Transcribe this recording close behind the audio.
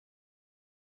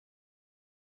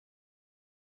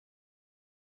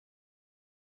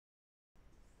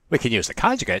We can use the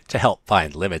conjugate to help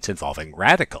find limits involving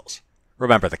radicals.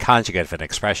 Remember, the conjugate of an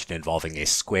expression involving a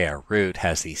square root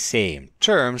has the same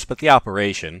terms, but the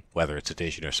operation, whether it's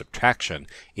addition or subtraction,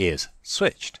 is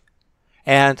switched.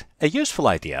 And a useful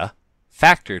idea,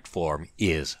 factored form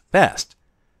is best.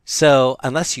 So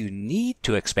unless you need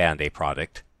to expand a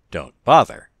product, don't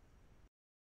bother.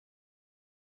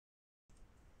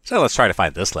 So let's try to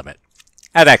find this limit.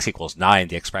 At x equals 9,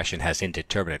 the expression has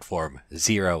indeterminate form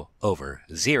 0 over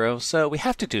 0, so we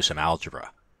have to do some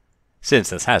algebra.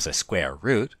 Since this has a square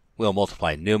root, we'll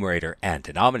multiply numerator and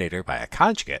denominator by a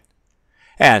conjugate.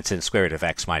 And since square root of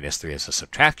x minus 3 is a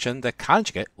subtraction, the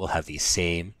conjugate will have the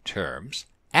same terms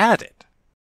added.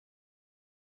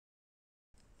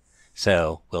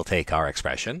 So we'll take our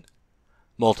expression,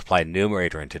 multiply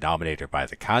numerator and denominator by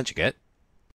the conjugate.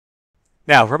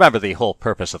 Now remember, the whole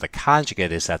purpose of the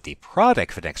conjugate is that the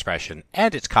product of an expression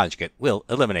and its conjugate will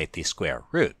eliminate the square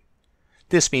root.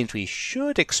 This means we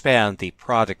should expand the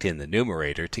product in the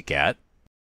numerator to get.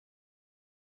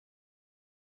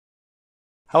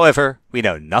 However, we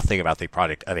know nothing about the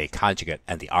product of a conjugate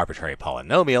and the arbitrary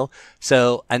polynomial,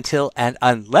 so until and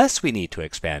unless we need to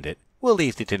expand it, we'll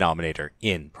leave the denominator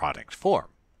in product form.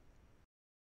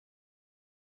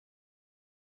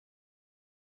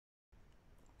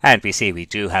 And we see we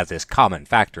do have this common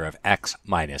factor of x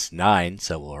minus 9,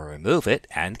 so we'll remove it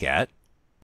and get.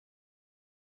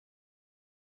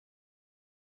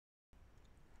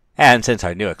 And since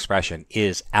our new expression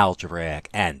is algebraic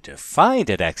and defined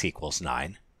at x equals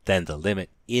 9, then the limit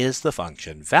is the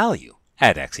function value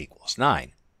at x equals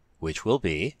 9, which will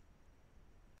be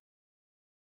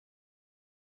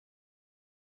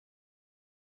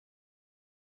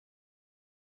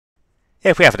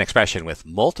if we have an expression with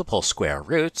multiple square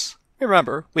roots,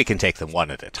 remember, we can take them one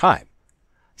at a time.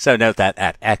 So note that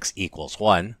at x equals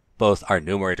 1, both our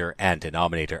numerator and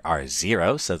denominator are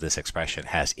 0, so this expression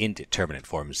has indeterminate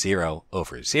form 0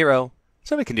 over 0,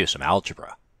 so we can do some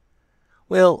algebra.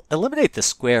 We'll eliminate the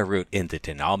square root in the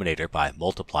denominator by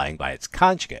multiplying by its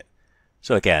conjugate.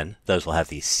 So again, those will have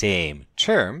the same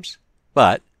terms,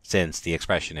 but since the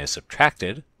expression is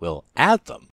subtracted, we'll add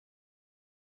them.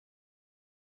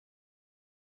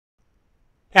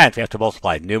 And we have to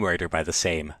multiply numerator by the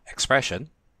same expression.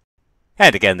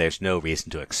 And again, there's no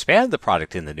reason to expand the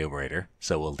product in the numerator,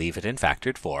 so we'll leave it in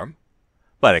factored form.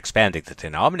 But expanding the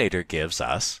denominator gives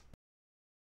us.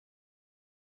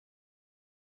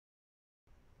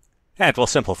 And we'll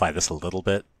simplify this a little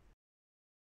bit.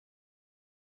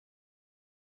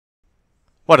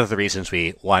 One of the reasons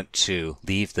we want to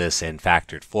leave this in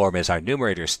factored form is our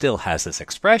numerator still has this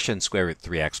expression, square root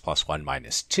 3x plus 1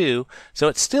 minus 2, so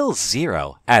it's still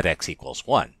 0 at x equals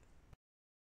 1.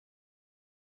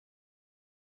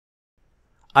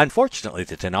 Unfortunately,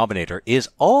 the denominator is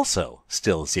also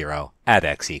still 0 at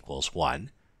x equals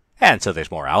 1, and so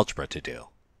there's more algebra to do.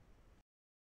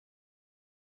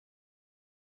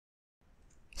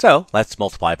 So let's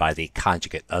multiply by the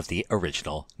conjugate of the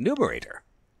original numerator.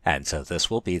 And so this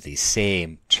will be the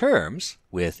same terms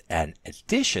with an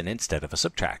addition instead of a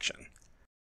subtraction.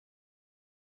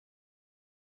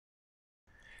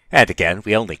 And again,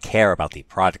 we only care about the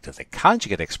product of the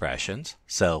conjugate expressions,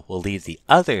 so we'll leave the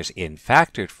others in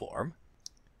factored form.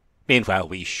 Meanwhile,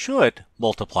 we should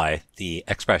multiply the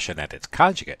expression and its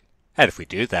conjugate. And if we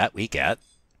do that, we get.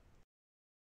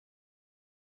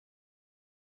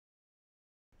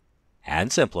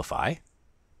 And simplify.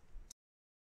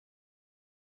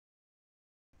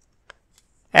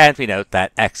 And we note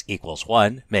that x equals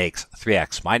 1 makes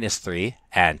 3x minus 3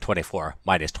 and 24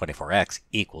 minus 24x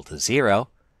equal to 0.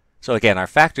 So again, our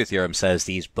factor theorem says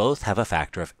these both have a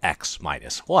factor of x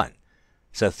minus 1.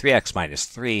 So 3x minus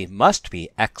 3 must be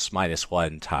x minus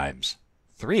 1 times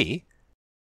 3.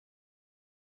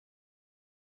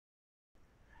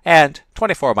 And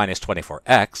 24 minus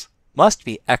 24x must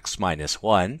be x minus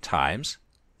 1 times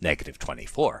negative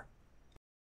 24.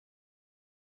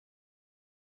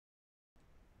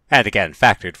 And again,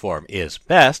 factored form is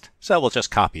best, so we'll just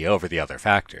copy over the other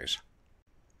factors.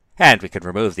 And we can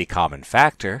remove the common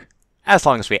factor, as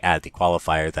long as we add the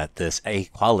qualifier that this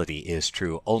equality is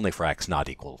true only for x not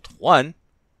equal to 1.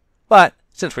 But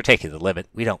since we're taking the limit,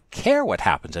 we don't care what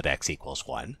happens at x equals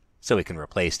 1, so we can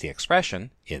replace the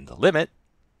expression in the limit.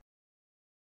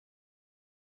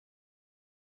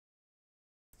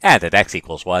 And at x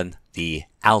equals 1, the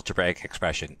algebraic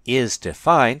expression is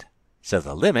defined, so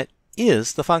the limit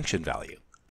is the function value.